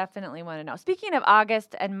too. We definitely want to know. Speaking of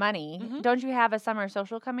August and money, Mm-hmm. don't you have a summer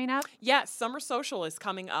social coming up? Yes, Summer Social is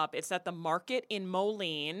coming up. It's at the Market in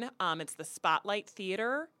Moline. It's the Spotlight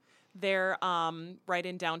Theater. They're right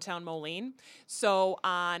in downtown Moline. So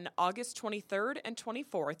on August 23rd and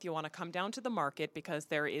 24th, you want to come down to the Market because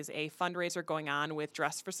there is a fundraiser going on with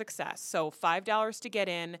Dress for Success. So $5 to get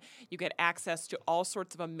in. You get access to all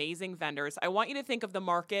sorts of amazing vendors. I want you to think of the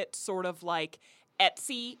Market sort of like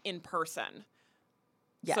Etsy in person.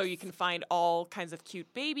 Yes. So you can find all kinds of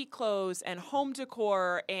cute baby clothes and home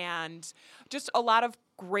decor and just a lot of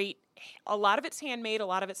it's handmade, a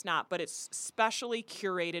lot of it's not, but it's specially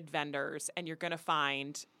curated vendors, and you're going to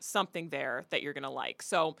find something there that you're going to like.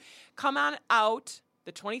 So come on out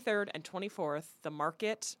the 23rd and 24th, the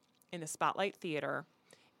Market in the Spotlight Theater,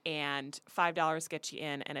 and $5 gets you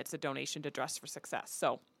in, and it's a donation to Dress for Success.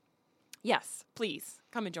 So yes, please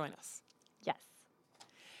come and join us. Yes.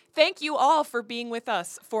 Thank you all for being with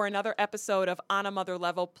us for another episode of On a Mother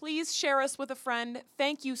Level. Please share us with a friend.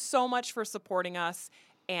 Thank you so much for supporting us,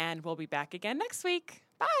 and we'll be back again next week.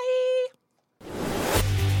 Bye!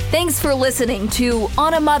 Thanks for listening to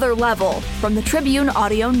On a Mother Level from the Tribune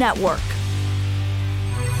Audio Network.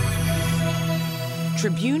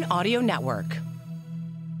 Tribune Audio Network.